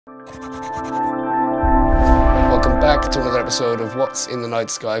Welcome back to another episode of What's in the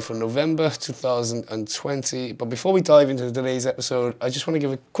Night Sky for November 2020. But before we dive into today's episode, I just want to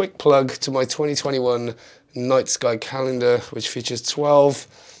give a quick plug to my 2021 Night Sky calendar, which features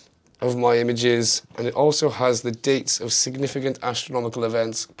 12 of my images, and it also has the dates of significant astronomical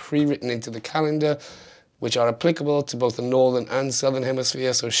events pre-written into the calendar, which are applicable to both the northern and southern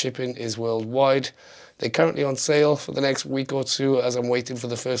hemisphere, so shipping is worldwide. They're currently on sale for the next week or two as I'm waiting for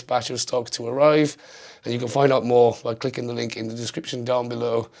the first batch of stock to arrive, and you can find out more by clicking the link in the description down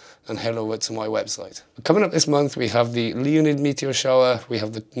below and head over to my website. Coming up this month, we have the Leonid meteor shower, we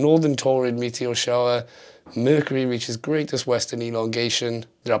have the northern Taurid meteor shower, Mercury reaches greatest western elongation.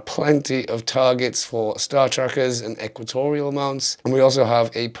 There are plenty of targets for star trackers and equatorial mounts, and we also have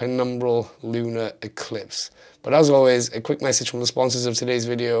a penumbral lunar eclipse. But as always, a quick message from the sponsors of today's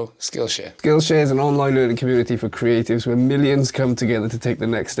video, Skillshare. Skillshare is an online learning community for creatives where millions come together to take the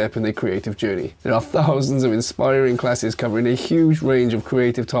next step in their creative journey. There are thousands of inspiring classes covering a huge range of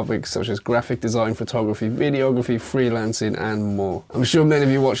creative topics such as graphic design, photography, videography, freelancing, and more. I'm sure many of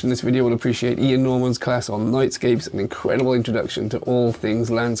you watching this video will appreciate Ian Norman's class on nightscapes, an incredible introduction to all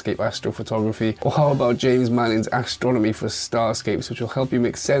things landscape astrophotography. Or how about James Mallin's astronomy for starscapes, which will help you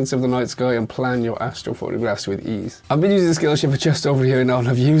make sense of the night sky and plan your astrophotographs with ease. I've been using Skillshare for just over a year now, and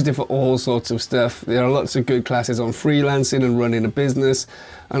I've used it for all sorts of stuff. There are lots of good classes on freelancing and running a business,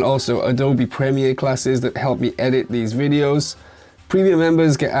 and also Adobe Premiere classes that help me edit these videos. Premium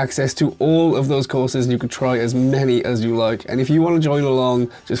members get access to all of those courses, and you can try as many as you like. And if you want to join along,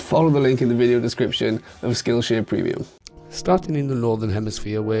 just follow the link in the video description of Skillshare Premium. Starting in the northern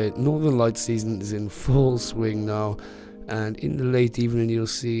hemisphere, where northern light season is in full swing now, and in the late evening you'll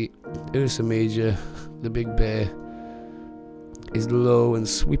see Ursa Major, the big bear, is low and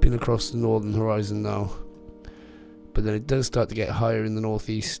sweeping across the northern horizon now. But then it does start to get higher in the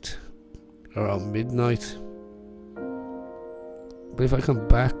northeast around midnight. But if I come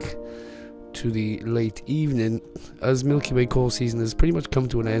back to the late evening, as Milky Way core season has pretty much come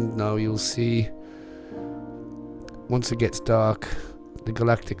to an end now, you'll see once it gets dark, the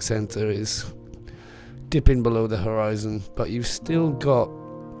galactic center is dipping below the horizon, but you've still got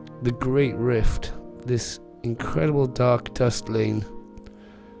the Great Rift, this incredible dark dust lane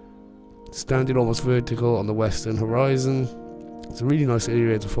standing almost vertical on the western horizon. It's a really nice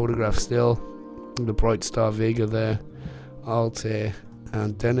area to photograph still. The bright star Vega there, Altair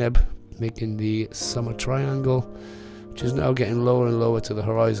and Deneb making the summer triangle, which is now getting lower and lower to the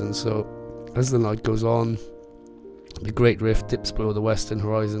horizon. So as the night goes on, the Great Rift dips below the western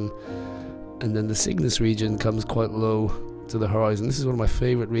horizon, and then the Cygnus region comes quite low to the horizon. This is one of my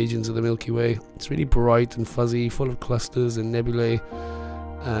favourite regions of the Milky Way. It's really bright and fuzzy, full of clusters and nebulae,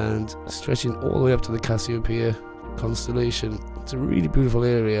 and stretching all the way up to the Cassiopeia constellation. It's a really beautiful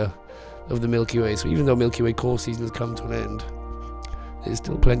area of the Milky Way. So even though Milky Way core season has come to an end, there's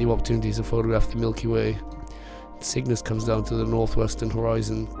still plenty of opportunities to photograph the Milky Way. Cygnus comes down to the northwestern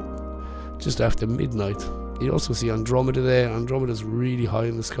horizon just after midnight. You also see Andromeda there. Andromeda's really high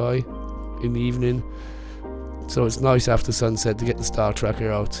in the sky in the evening, so it's nice after sunset to get the star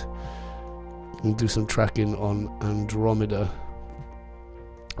tracker out and do some tracking on Andromeda.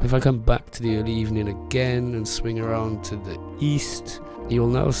 If I come back to the early evening again and swing around to the east, you'll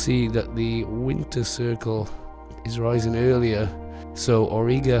now see that the winter circle is rising earlier. So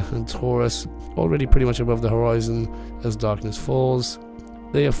Auriga and Taurus already pretty much above the horizon as darkness falls.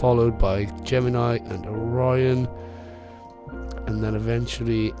 They are followed by Gemini and Orion, and then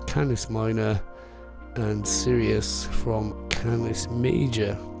eventually Canis Minor and Sirius from Canis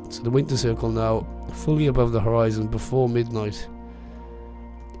Major. So the winter circle now fully above the horizon before midnight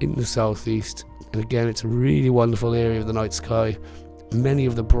in the southeast, and again it's a really wonderful area of the night sky. Many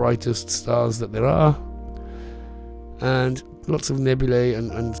of the brightest stars that there are, and lots of nebulae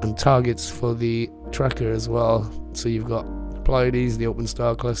and targets for the tracker as well. So you've got Pleiades, the open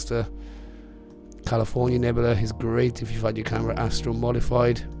star cluster. California Nebula is great if you've had your camera astro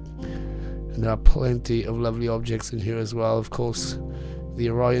modified, and there are plenty of lovely objects in here as well. Of course,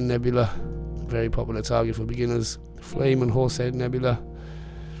 the Orion Nebula, very popular target for beginners. Flame and Horsehead Nebula,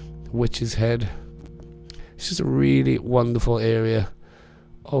 Witch's Head. It's just a really wonderful area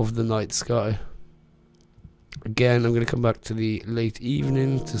of the night sky. Again, I'm going to come back to the late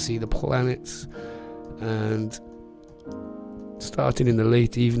evening to see the planets, and starting in the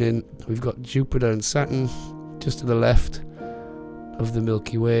late evening, we've got Jupiter and Saturn just to the left of the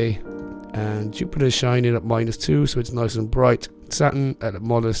Milky Way, and Jupiter is shining at -2, so it's nice and bright. Saturn at a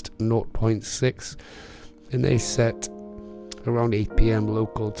modest 0.6, and they set around 8 PM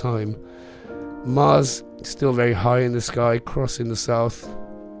local time. Mars still very high in the sky, crossing the south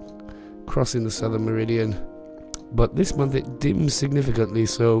crossing the southern meridian. But this month it dims significantly,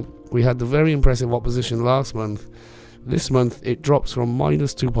 so we had the very impressive opposition last month. This month it drops from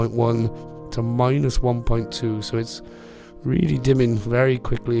minus 2.1 to minus 1.2, so it's really dimming very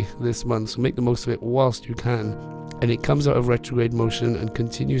quickly this month, so make the most of it whilst you can. And it comes out of retrograde motion and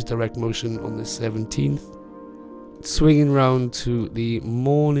continues direct motion on the 17th. Swinging round to the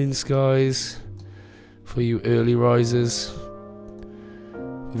morning skies for you early risers.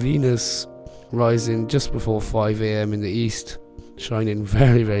 Venus rising just before 5 AM in the east, shining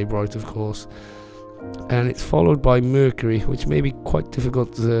very, very bright, of course. And it's followed by Mercury, which may be quite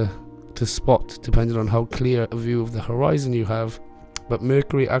difficult to spot depending on how clear a view of the horizon you have. But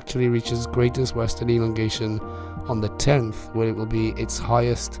Mercury actually reaches greatest western elongation on the 10th, where it will be its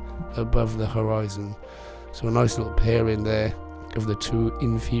highest above the horizon. So a nice little pairing there of the two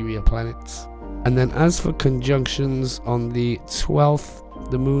inferior planets. And then as for conjunctions, on the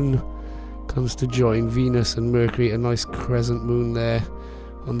 12th, the moon comes to join Venus and Mercury, a nice crescent moon there.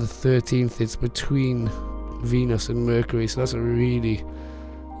 On the 13th, it's between Venus and Mercury, so that's a really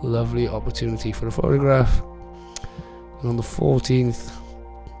lovely opportunity for a photograph. And on the 14th,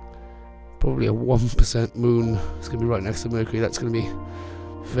 probably a 1% moon. It's going to be right next to Mercury. That's going to be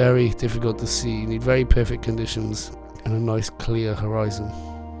very difficult to see. You need very perfect conditions and a nice clear horizon.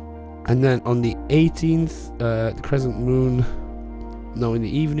 And then on the 18th, the crescent moon, now in the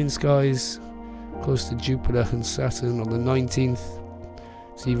evening skies, close to Jupiter and Saturn. On the 19th,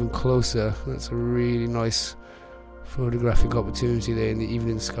 it's even closer. That's a really nice photographic opportunity there in the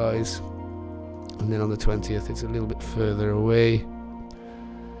evening skies. And then on the 20th, it's a little bit further away.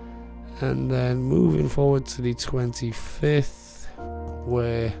 And then moving forward to the 25th,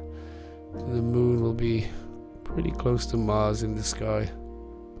 where the moon will be pretty close to Mars in the sky.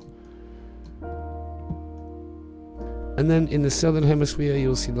 And then in the southern hemisphere,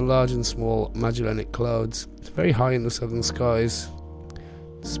 you'll see the large and small Magellanic Clouds. It's very high in the southern skies.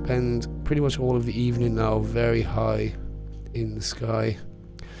 Spend pretty much all of the evening now very high in the sky.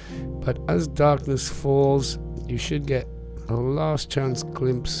 But as darkness falls, you should get a last chance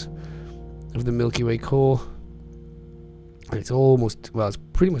glimpse of the Milky Way core. And it's almost, well, it's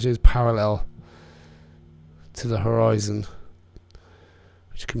pretty much is parallel to the horizon,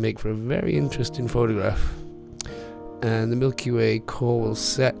 which can make for a very interesting photograph. And the Milky Way core will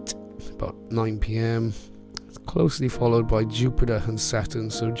set about 9 PM. It's closely followed by Jupiter and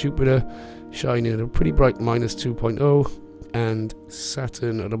Saturn. So Jupiter shining at a pretty bright minus 2.0 and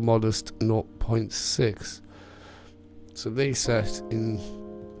Saturn at a modest 0.6. So they set in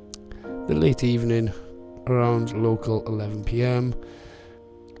the late evening around local 11 PM.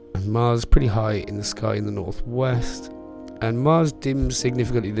 And Mars pretty high in the sky in the northwest. And Mars dims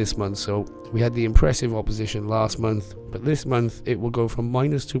significantly this month, so we had the impressive opposition last month, but this month it will go from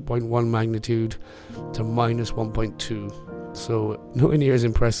minus 2.1 magnitude to minus 1.2. So nowhere near as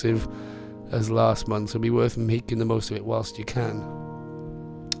impressive as last month, so it'll be worth making the most of it whilst you can.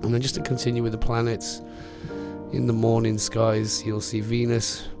 And then just to continue with the planets, in the morning skies you'll see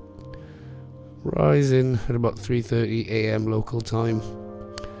Venus rising at about 3:30 AM local time.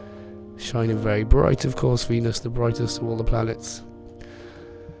 Shining very bright, of course, Venus the brightest of all the planets.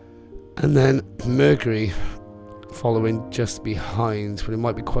 And then Mercury following just behind, but it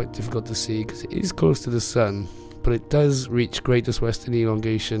might be quite difficult to see because it is close to the Sun, but it does reach greatest western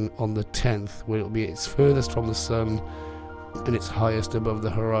elongation on the 10th, where it will be its furthest from the Sun and its highest above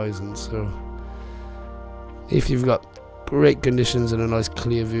the horizon. So if you've got great conditions and a nice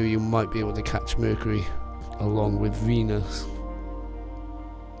clear view, you might be able to catch Mercury along with Venus.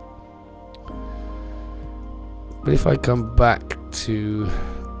 But if I come back to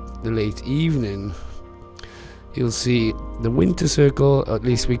the late evening, you'll see the winter circle, at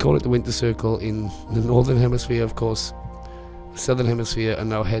least we call it the winter circle in the northern hemisphere, of course. The southern hemisphere are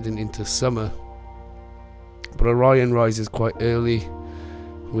now heading into summer. But Orion rises quite early,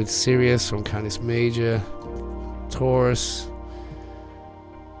 with Sirius from Canis Major, Taurus,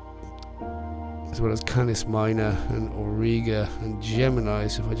 as well as Canis Minor and Auriga and Gemini.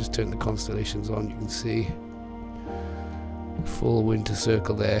 So if I just turn the constellations on, you can see full winter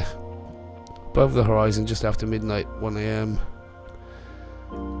circle there above the horizon just after midnight, 1 AM.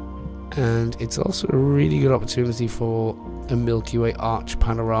 And it's also a really good opportunity for a Milky Way arch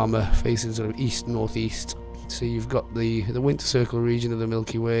panorama facing sort of east northeast. So you've got the winter circle region of the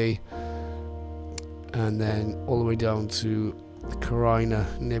Milky Way, and then all the way down to the Carina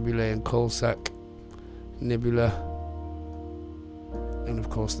Nebula and Coalsack Nebula, and of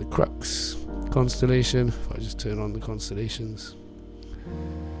course the Crux constellation. If I just turn on the constellations,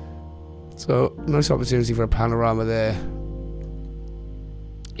 so nice opportunity for a panorama there.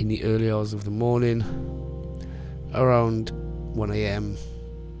 in the early hours of the morning, around 1 AM.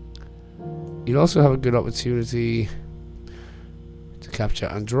 You'll also have a good opportunity to capture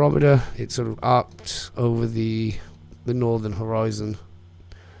Andromeda. It's sort of arced over the northern horizon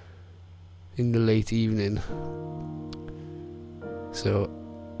in the late evening. So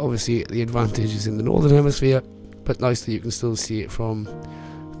obviously the advantage is in the northern hemisphere, but nice that you can still see it from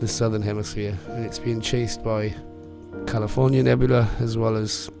the southern hemisphere. And it's being chased by California Nebula as well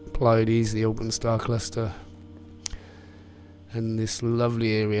as Pleiades, the open star cluster, and this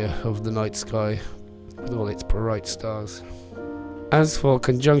lovely area of the night sky with all its bright stars. As for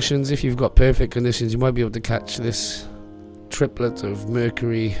conjunctions, if you've got perfect conditions, you might be able to catch this triplet of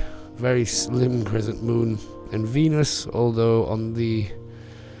Mercury, very slim crescent moon, and Venus, although on the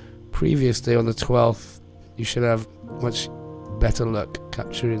previous day, on the 12th, you should have much better luck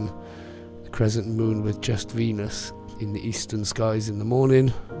capturing the crescent moon with just Venus in the eastern skies in the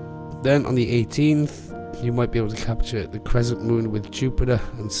morning. Then on the 18th, you might be able to capture the crescent moon with Jupiter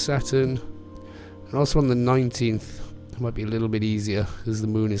and Saturn. And also on the 19th, it might be a little bit easier as the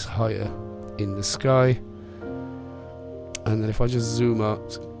moon is higher in the sky. And then if I just zoom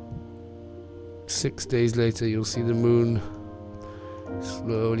out, 6 days later you'll see the moon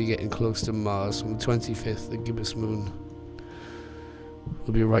slowly getting close to Mars. On the 25th, the gibbous moon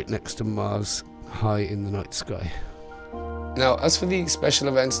will be right next to Mars, high in the night sky. Now, as for the special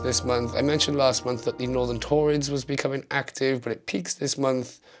events this month, I mentioned last month that the northern Taurids was becoming active, but it peaks this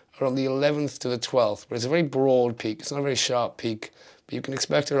month around the 11th to the 12th. But it's a very broad peak, it's not a very sharp peak, but you can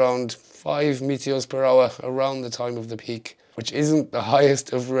expect around 5 meteors per hour around the time of the peak, which isn't the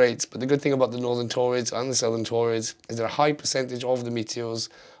highest of rates. But the good thing about the northern Taurids and the southern Taurids is that a high percentage of the meteors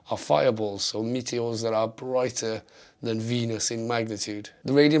are fireballs, so meteors that are brighter than Venus in magnitude.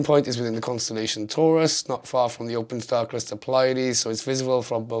 The radiant point is within the constellation Taurus, not far from the open star cluster Pleiades, so it's visible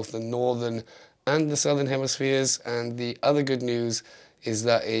from both the northern and the southern hemispheres. And the other good news is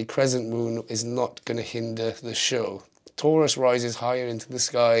that a crescent moon is not going to hinder the show. Taurus rises higher into the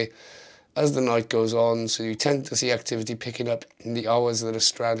sky as the night goes on, so you tend to see activity picking up in the hours that are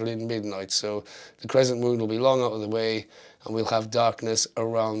straddling midnight. So the crescent moon will be long out of the way and we'll have darkness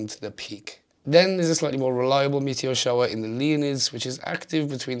around the peak. Then there's a slightly more reliable meteor shower in the Leonids, which is active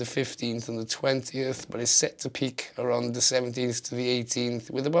between the 15th and the 20th, but is set to peak around the 17th to the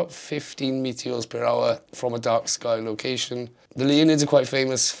 18th with about 15 meteors per hour from a dark sky location. The Leonids are quite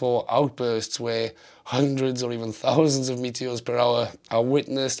famous for outbursts where hundreds or even thousands of meteors per hour are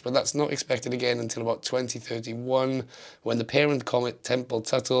witnessed, but that's not expected again until about 2031, when the parent comet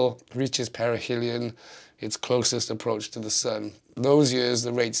Tempel-Tuttle reaches perihelion, its closest approach to the sun. Those years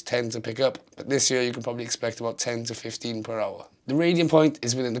the rates tend to pick up, but this year you can probably expect about 10 to 15 per hour. The radiant point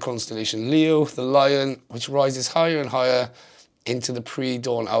is within the constellation Leo, the Lion, which rises higher and higher into the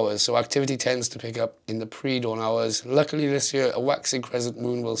pre-dawn hours, so activity tends to pick up in the pre-dawn hours. Luckily this year, a waxing crescent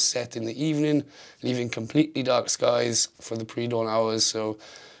moon will set in the evening, leaving completely dark skies for the pre-dawn hours, so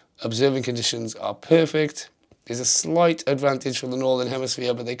observing conditions are perfect. There's a slight advantage from the northern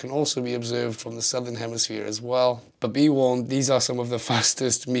hemisphere, but they can also be observed from the southern hemisphere as well. But be warned, these are some of the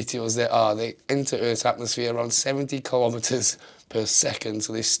fastest meteors there are. They enter Earth's atmosphere around 70 kilometers per second,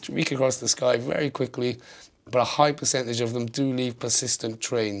 so they streak across the sky very quickly, but a high percentage of them do leave persistent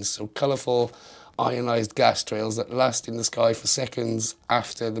trains, so colourful ionized gas trails that last in the sky for seconds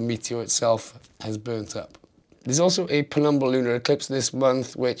after the meteor itself has burnt up. There's also a penumbral lunar eclipse this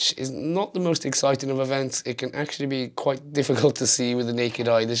month, which is not the most exciting of events. It can actually be quite difficult to see with the naked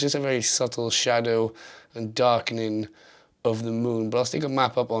eye. There's just a very subtle shadow and darkening of the moon. But I'll stick a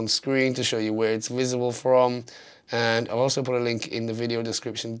map up on screen to show you where it's visible from. And I'll also put a link in the video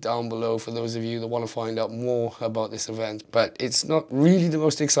description down below for those of you that want to find out more about this event. But it's not really the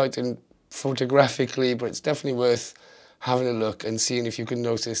most exciting photographically, but it's definitely worth having a look and seeing if you can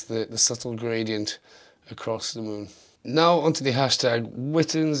notice the subtle gradient across the moon. Now onto the hashtag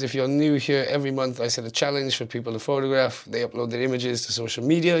WITNS. If you're new here, every month I set a challenge for people to photograph. They upload their images to social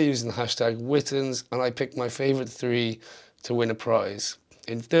media using the hashtag WITNS, and I picked my favorite 3 to win a prize.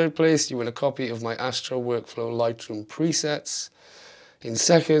 In third place, you win a copy of my Astro Workflow Lightroom presets. In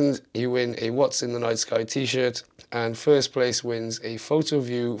second, you win a What's in the Night Sky t-shirt, and first place wins a photo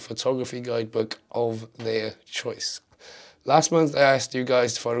view photography guidebook of their choice. Last month I asked you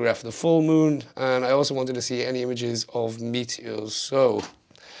guys to photograph the full moon, and I also wanted to see any images of meteors. So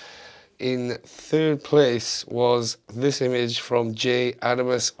in third place was this image from J.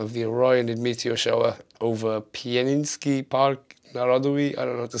 Adamus of the Orionid meteor shower over Pieniński Park Narodowy. I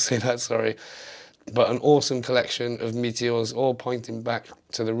don't know how to say that, sorry. But an awesome collection of meteors all pointing back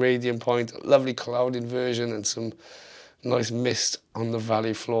to the radiant point, a lovely cloud inversion and some Nice mist on the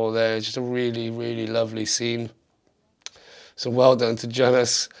valley floor there. Just a really, really lovely scene. So well done to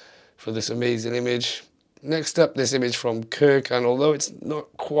Janus for this amazing image. Next up, this image from Kirk, and although it's not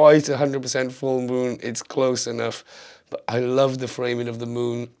quite 100% full moon, it's close enough. But I love the framing of the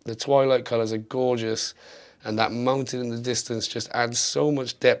moon. The twilight colours are gorgeous, and that mountain in the distance just adds so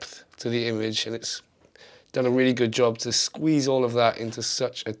much depth to the image, and it's done a really good job to squeeze all of that into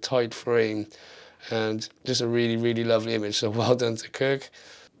such a tight frame, and just a really, really lovely image. So well done to Kirk.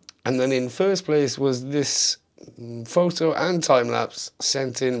 And then in first place was this photo and time-lapse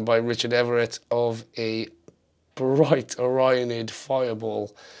sent in by Richard Everett of a bright Orionid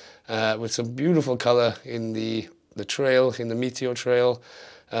fireball with some beautiful colour in the trail, in the Meteor trail,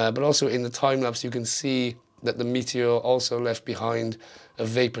 but also in the time-lapse you can see that the Meteor also left behind a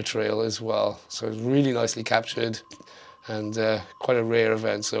vapor trail as well. So it's really nicely captured, and quite a rare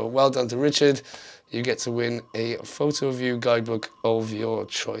event. So well done to Richard. You get to win a photo view guidebook of your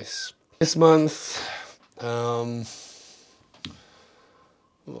choice. This month,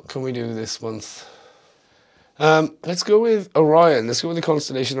 what can we do this month? Let's go with Orion. Let's go with the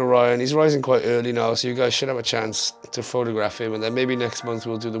constellation Orion. He's rising quite early now, so you guys should have a chance to photograph him, and then maybe next month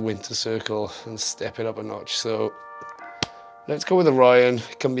we'll do the winter circle and step it up a notch. So let's go with Orion.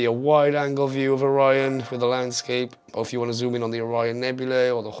 It can be a wide angle view of Orion with a landscape, or if you want to zoom in on the Orion Nebulae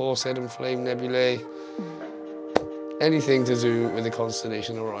or the Horsehead and Flame Nebulae. Anything to do with the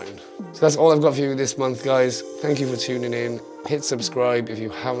constellation Orion. So that's all I've got for you this month, guys. Thank you for tuning in. Hit subscribe if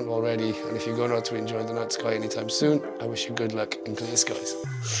you haven't already, and if you're going out to enjoy the night sky anytime soon, I wish you good luck in clear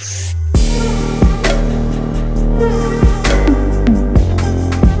skies.